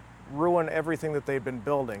crops, ruin everything that they'd been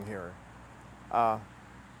building here.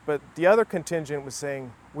 But the other contingent was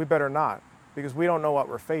saying, we better not, because we don't know what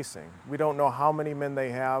we're facing. We don't know how many men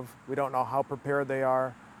they have. We don't know how prepared they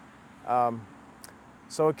are.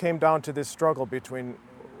 So it came down to this struggle between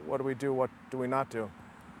what do we do, what do we not do.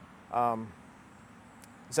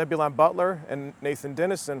 Zebulon Butler and Nathan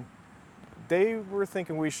Dennison, they were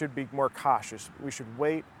thinking we should be more cautious. We should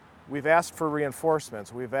wait. We've asked for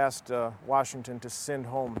reinforcements. We've asked Washington to send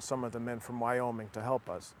home some of the men from Wyoming to help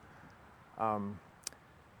us.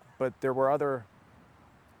 But there were other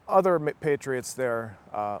patriots there,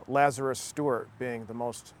 Lazarus Stewart being the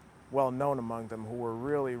most well-known among them, who were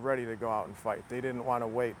really ready to go out and fight. They didn't want to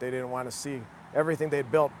wait. They didn't want to see everything they'd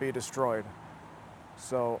built be destroyed.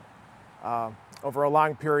 So over a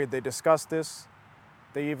long period, they discussed this.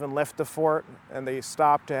 They even left the fort and they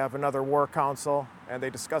stopped to have another war council, and they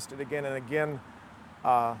discussed it again and again.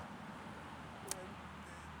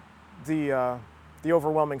 The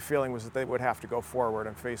overwhelming feeling was that they would have to go forward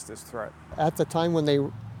and face this threat. At the time when they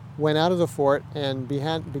went out of the fort and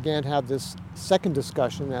began to have this second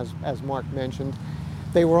discussion, as Mark mentioned,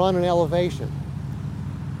 they were on an elevation.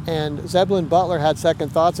 And Zebulon Butler had second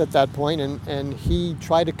thoughts at that point, and he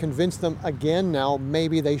tried to convince them again now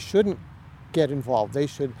maybe they shouldn't get involved. They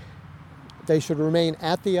should remain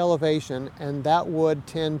at the elevation, and that would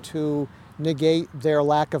tend to negate their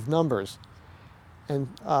lack of numbers, and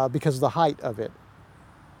because of the height of it.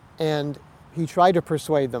 And he tried to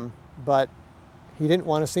persuade them, but he didn't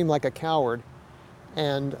want to seem like a coward,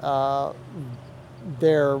 and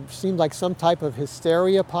there seemed like some type of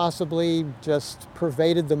hysteria possibly just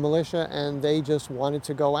pervaded the militia, and they just wanted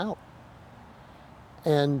to go out.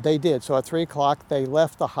 And they did. So at 3 o'clock, they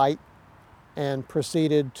left the height and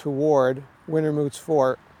proceeded toward Wintermoot's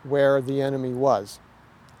Fort, where the enemy was.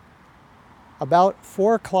 About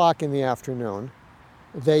 4 o'clock in the afternoon,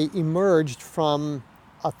 they emerged from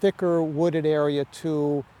a thicker wooded area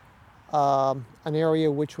to an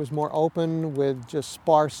area which was more open with just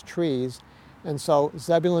sparse trees. And so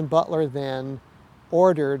Zebulon Butler then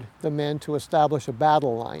ordered the men to establish a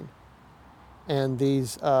battle line. And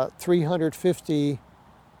these 350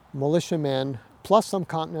 militiamen, plus some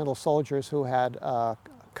Continental soldiers who had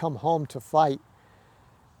come home to fight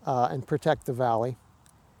and protect the valley,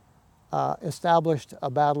 established a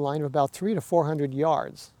battle line of about 300 to 400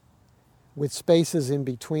 yards with spaces in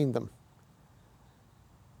between them.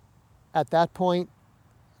 At that point,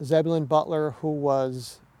 Zebulon Butler, who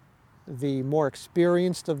was the more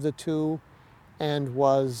experienced of the two and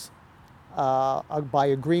was, by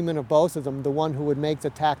agreement of both of them, the one who would make the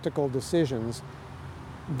tactical decisions,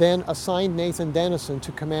 then assigned Nathan Dennison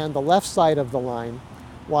to command the left side of the line,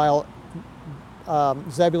 while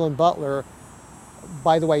Zebulon Butler,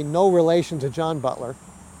 by the way, no relation to John Butler,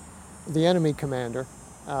 the enemy commander,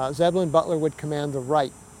 Zebulon Butler would command the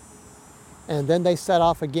right. And then they set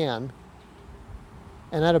off again,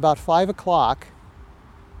 and at about 5 o'clock,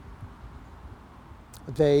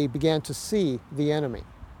 they began to see the enemy.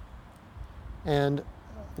 And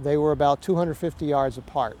they were about 250 yards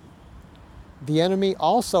apart. The enemy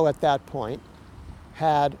also at that point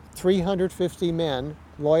had 350 men,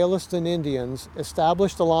 Loyalists and Indians,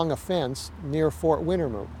 established along a fence near Fort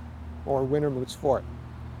Wintermoot, or Wintermoot's Fort.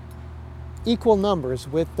 Equal numbers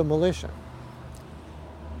with the militia.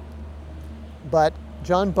 But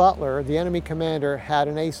John Butler, the enemy commander, had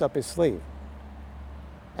an ace up his sleeve.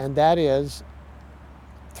 And that is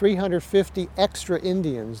 350 extra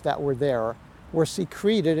Indians that were there were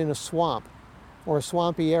secreted in a swamp or a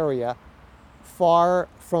swampy area far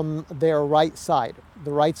from their right side,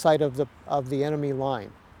 the right side of the enemy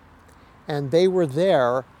line. And they were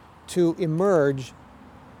there to emerge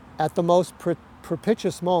at the most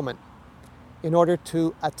propitious moment in order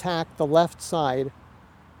to attack the left side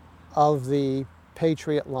of the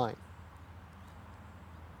Patriot line.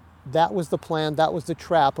 That was the plan, that was the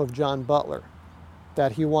trap of John Butler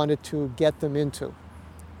that he wanted to get them into.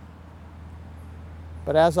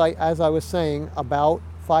 But as I was saying, about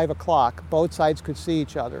 5 o'clock, both sides could see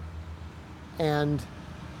each other. And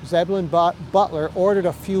Zebulon Butler ordered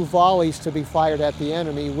a few volleys to be fired at the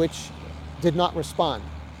enemy, which did not respond.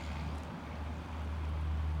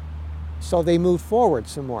 So they moved forward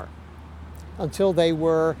some more until they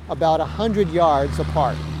were about 100 yards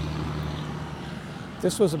apart.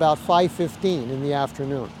 This was about 5:15 in the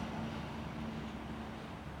afternoon.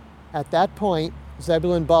 At that point,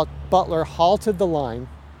 Zebulon Butler halted the line.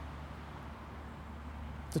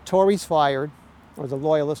 The Tories fired, or the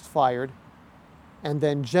Loyalists fired, and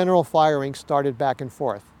then general firing started back and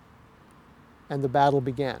forth, and the battle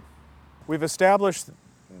began. We've established,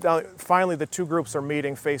 finally the two groups are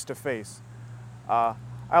meeting face to face. I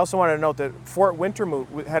also want to note that Fort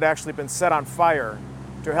Wintermoot had actually been set on fire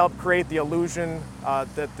to help create the illusion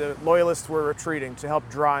that the Loyalists were retreating, to help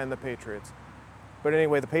draw in the Patriots. But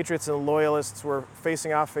anyway, the Patriots and the Loyalists were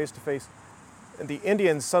facing off face to face, and the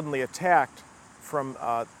Indians suddenly attacked from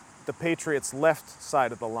the Patriots' left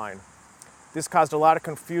side of the line. This caused a lot of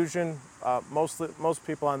confusion. Most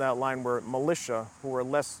people on that line were militia, who were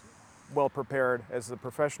less well prepared as the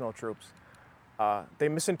professional troops. They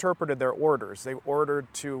misinterpreted their orders. They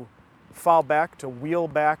ordered to fall back, to wheel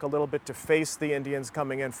back a little bit to face the Indians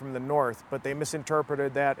coming in from the north, but they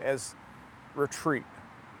misinterpreted that as retreat.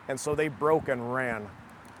 And so they broke and ran.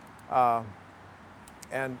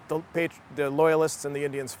 And the Loyalists and the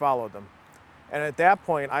Indians followed them. And at that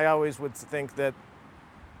point, I always would think that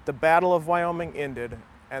the Battle of Wyoming ended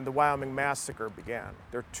and the Wyoming Massacre began.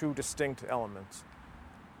 They're two distinct elements.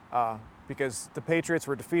 Because the Patriots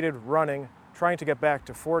were defeated running, trying to get back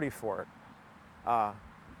to 40 Fort. The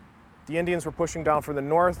Indians were pushing down from the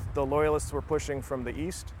north, the Loyalists were pushing from the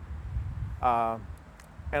east.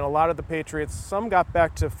 And a lot of the Patriots, some got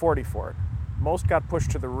back to 40 Fort. Most got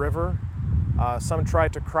pushed to the river. Some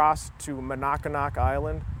tried to cross to Monocanoc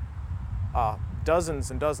Island. Dozens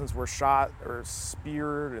and dozens were shot or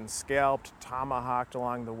speared and scalped, tomahawked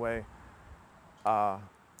along the way.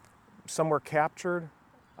 Some were captured.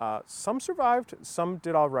 Some survived, some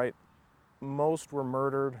did all right. Most were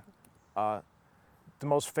murdered. The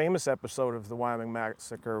most famous episode of the Wyoming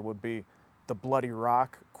Massacre would be the Bloody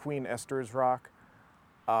Rock, Queen Esther's Rock.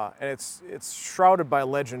 And it's shrouded by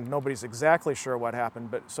legend. Nobody's exactly sure what happened,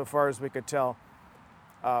 but so far as we could tell,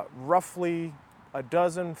 roughly a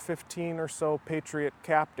dozen, 15 or so Patriot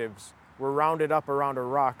captives were rounded up around a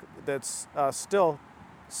rock that's still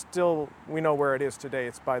we know where it is today.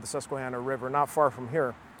 It's by the Susquehanna River, not far from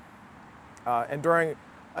here. And during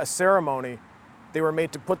a ceremony, they were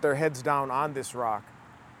made to put their heads down on this rock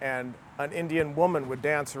and an Indian woman would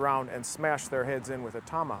dance around and smash their heads in with a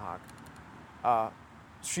tomahawk.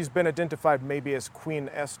 She's been identified maybe as Queen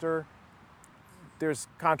Esther. There's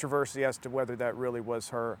controversy as to whether that really was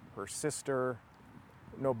her sister.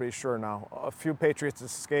 Nobody's sure now. A few Patriots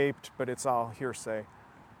escaped, but it's all hearsay.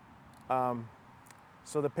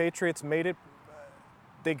 So the Patriots made it.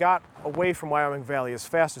 They got away from Wyoming Valley as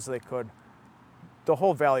fast as they could. The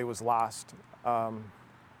whole valley was lost.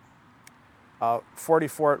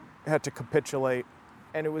 44 had to capitulate,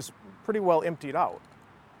 and it was pretty well emptied out.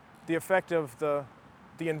 The effect of the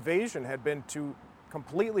invasion had been to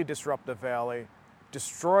completely disrupt the valley,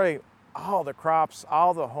 destroy all the crops,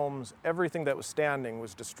 all the homes, everything that was standing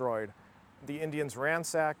was destroyed. The Indians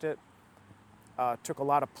ransacked it, took a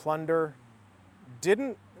lot of plunder,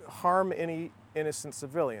 didn't harm any innocent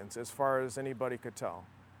civilians as far as anybody could tell.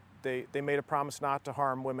 They made a promise not to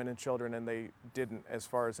harm women and children, and they didn't as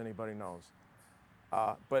far as anybody knows.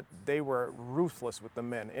 But they were ruthless with the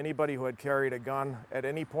men. Anybody who had carried a gun at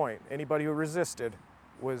any point, anybody who resisted,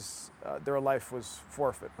 their life was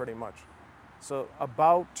forfeit pretty much. So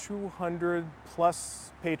about 200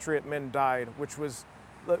 plus Patriot men died, which was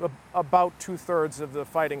about 2/3 of the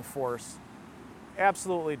fighting force.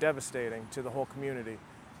 Absolutely devastating to the whole community.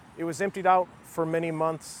 It was emptied out for many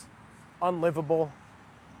months, unlivable.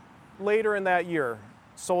 Later in that year,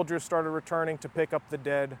 soldiers started returning to pick up the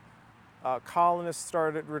dead. Colonists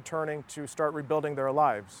started returning to start rebuilding their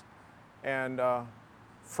lives. And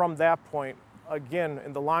from that point, again,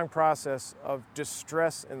 in the long process of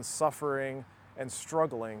distress and suffering and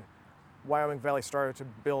struggling, Wyoming Valley started to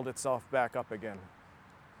build itself back up again.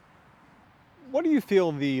 What do you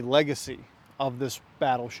feel the legacy of this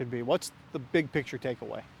battle should be? What's the big picture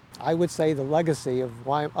takeaway? I would say the legacy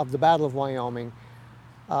of the Battle of Wyoming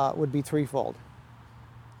would be threefold.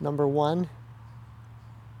 Number one,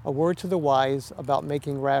 a word to the wise about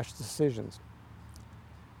making rash decisions.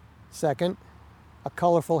 Second, a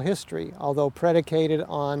colorful history, although predicated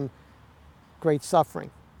on great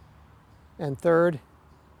suffering. And third,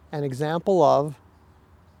 an example of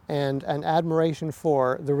and an admiration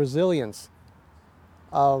for the resilience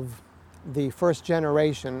of the first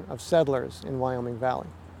generation of settlers in Wyoming Valley.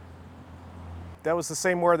 That was the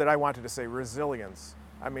same word that I wanted to say, resilience.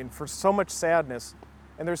 I mean, for so much sadness,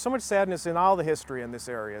 and there's so much sadness in all the history in this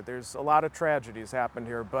area. There's a lot of tragedies happened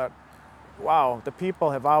here, but wow, the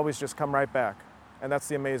people have always just come right back, and that's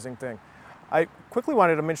the amazing thing. I quickly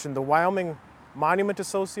wanted to mention the Wyoming Monument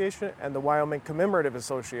Association and the Wyoming Commemorative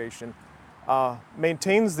Association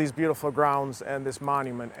maintains these beautiful grounds and this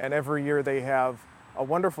monument, and every year they have a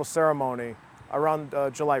wonderful ceremony around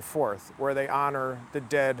July 4th where they honor the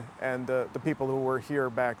dead and the people who were here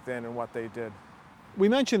back then and what they did. We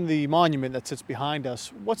mentioned the monument that sits behind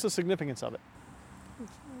us. What's the significance of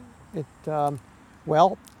it?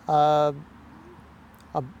 About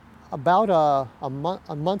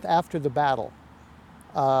a month after the battle,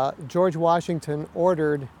 George Washington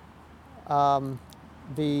ordered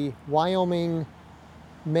the Wyoming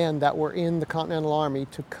men that were in the Continental Army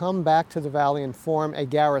to come back to the valley and form a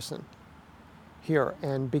garrison here.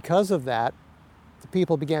 And because of that, the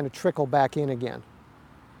people began to trickle back in again.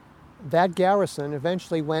 That garrison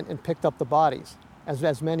eventually went and picked up the bodies,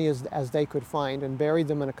 as many as they could find, and buried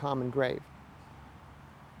them in a common grave.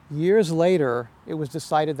 Years later, it was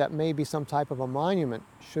decided that maybe some type of a monument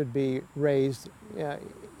should be raised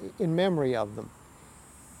in memory of them.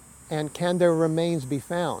 And can their remains be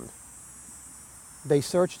found? They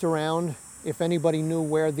searched around if anybody knew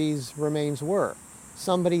where these remains were.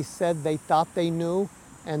 Somebody said they thought they knew,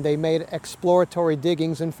 and they made exploratory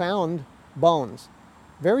diggings and found bones.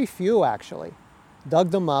 Very few, actually.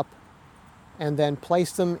 Dug them up and then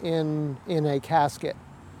placed them in a casket.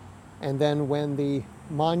 And then when the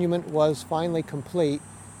monument was finally complete,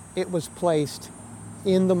 it was placed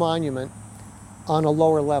in the monument on a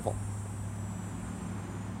lower level.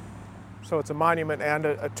 So it's a monument and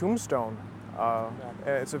a tombstone.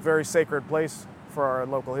 It's a very sacred place for our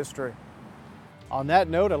local history. On that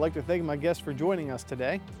note, I'd like to thank my guests for joining us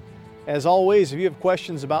today. As always, if you have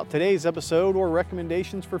questions about today's episode or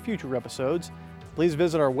recommendations for future episodes, please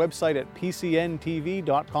visit our website at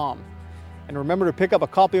pcntv.com. And remember to pick up a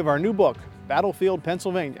copy of our new book, Battlefield,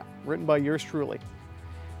 Pennsylvania, written by yours truly.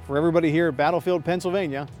 For everybody here at Battlefield,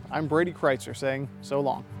 Pennsylvania, I'm Brady Kreitzer saying so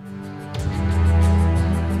long.